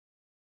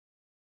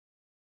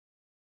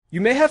You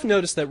may have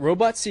noticed that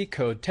ROBOTC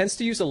code tends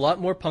to use a lot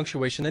more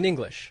punctuation than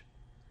English.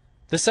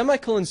 The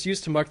semicolons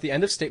used to mark the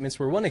end of statements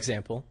were one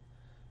example,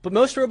 but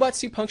most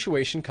ROBOTC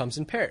punctuation comes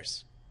in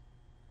pairs.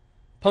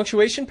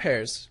 Punctuation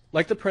pairs,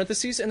 like the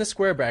parentheses and the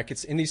square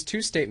brackets in these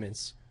two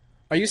statements,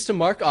 are used to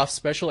mark off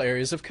special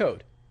areas of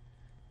code.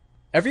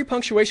 Every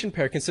punctuation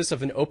pair consists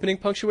of an opening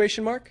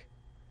punctuation mark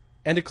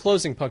and a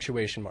closing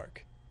punctuation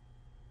mark.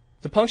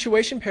 The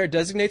punctuation pair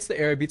designates the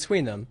area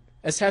between them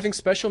as having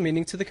special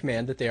meaning to the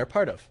command that they are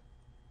part of.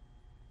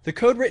 The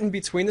code written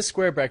between the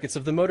square brackets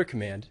of the motor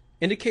command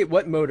indicate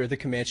what motor the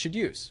command should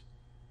use.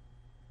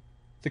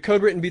 The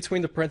code written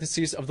between the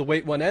parentheses of the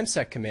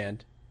wait1msec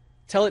command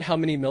tell it how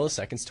many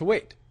milliseconds to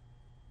wait.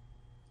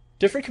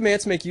 Different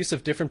commands make use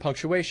of different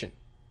punctuation.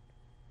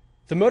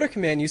 The motor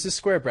command uses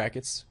square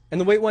brackets,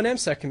 and the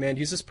wait1msec command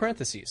uses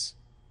parentheses.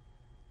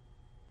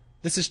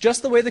 This is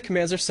just the way the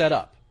commands are set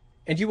up,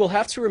 and you will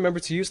have to remember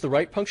to use the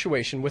right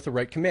punctuation with the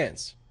right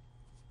commands.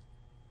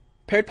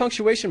 Paired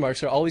punctuation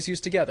marks are always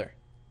used together,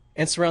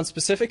 and surround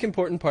specific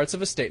important parts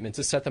of a statement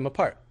to set them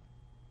apart.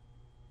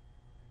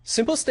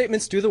 Simple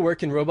statements do the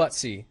work in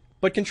ROBOTC,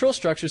 but control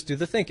structures do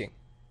the thinking.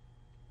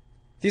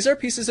 These are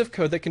pieces of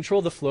code that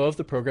control the flow of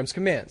the program's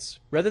commands,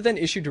 rather than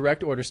issue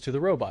direct orders to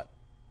the robot.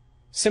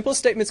 Simple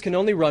statements can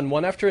only run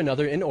one after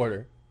another in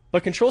order,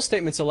 but control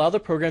statements allow the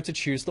program to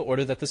choose the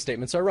order that the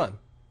statements are run.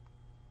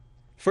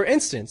 For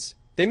instance,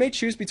 they may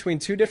choose between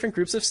two different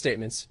groups of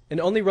statements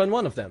and only run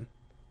one of them,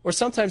 or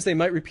sometimes they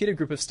might repeat a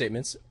group of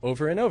statements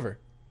over and over.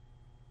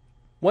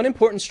 One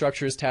important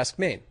structure is task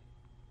main.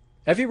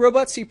 Every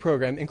ROBOTC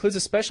program includes a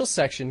special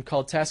section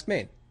called task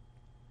main.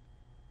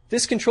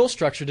 This control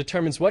structure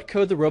determines what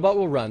code the robot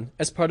will run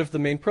as part of the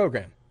main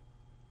program.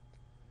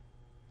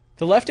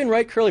 The left and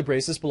right curly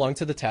braces belong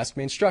to the task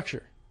main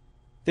structure.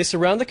 They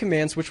surround the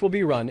commands which will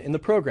be run in the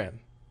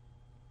program.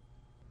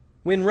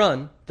 When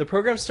run, the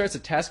program starts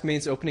at task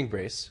main's opening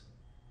brace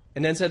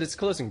and ends at its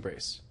closing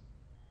brace.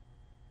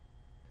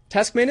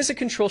 Task main is a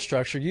control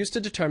structure used to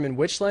determine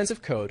which lines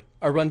of code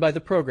are run by the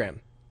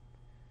program.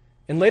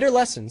 In later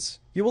lessons,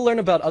 you will learn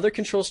about other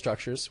control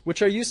structures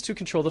which are used to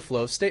control the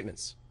flow of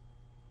statements.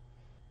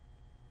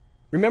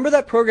 Remember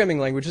that programming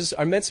languages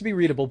are meant to be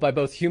readable by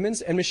both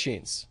humans and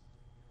machines.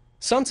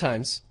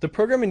 Sometimes, the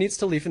programmer needs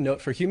to leave a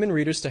note for human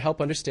readers to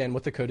help understand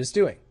what the code is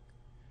doing.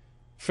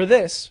 For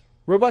this,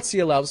 ROBOTC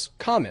allows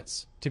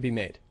comments to be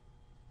made.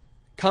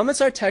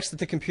 Comments are text that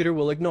the computer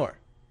will ignore.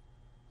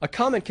 A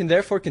comment can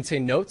therefore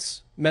contain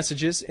notes,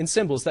 messages, and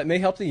symbols that may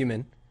help the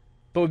human,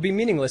 but would be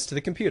meaningless to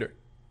the computer.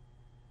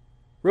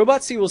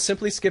 ROBOTC will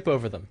simply skip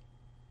over them.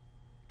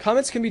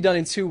 Comments can be done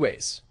in two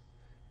ways.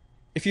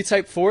 If you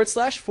type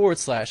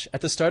 //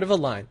 at the start of a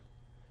line,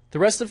 the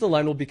rest of the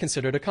line will be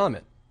considered a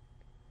comment.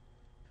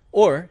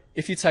 Or,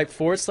 if you type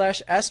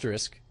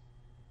 /*,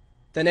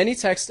 then any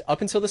text up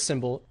until the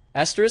symbol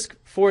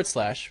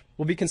 */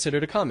 will be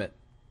considered a comment.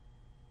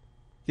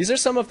 These are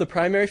some of the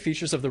primary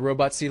features of the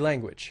ROBOTC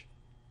language.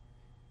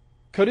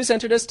 Code is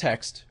entered as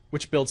text,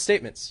 which builds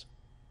statements.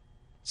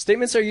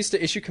 Statements are used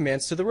to issue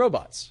commands to the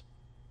robots.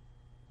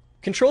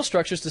 Control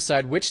structures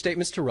decide which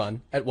statements to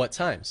run at what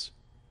times.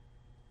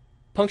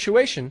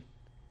 Punctuation,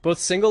 both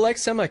single-like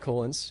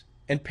semicolons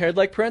and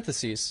paired-like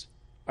parentheses,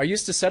 are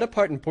used to set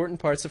apart important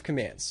parts of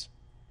commands.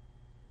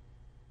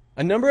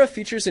 A number of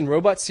features in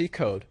ROBOTC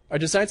code are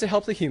designed to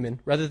help the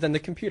human rather than the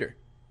computer.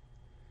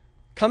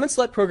 Comments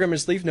let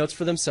programmers leave notes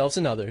for themselves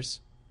and others,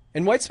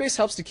 and whitespace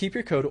helps to keep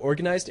your code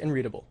organized and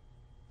readable.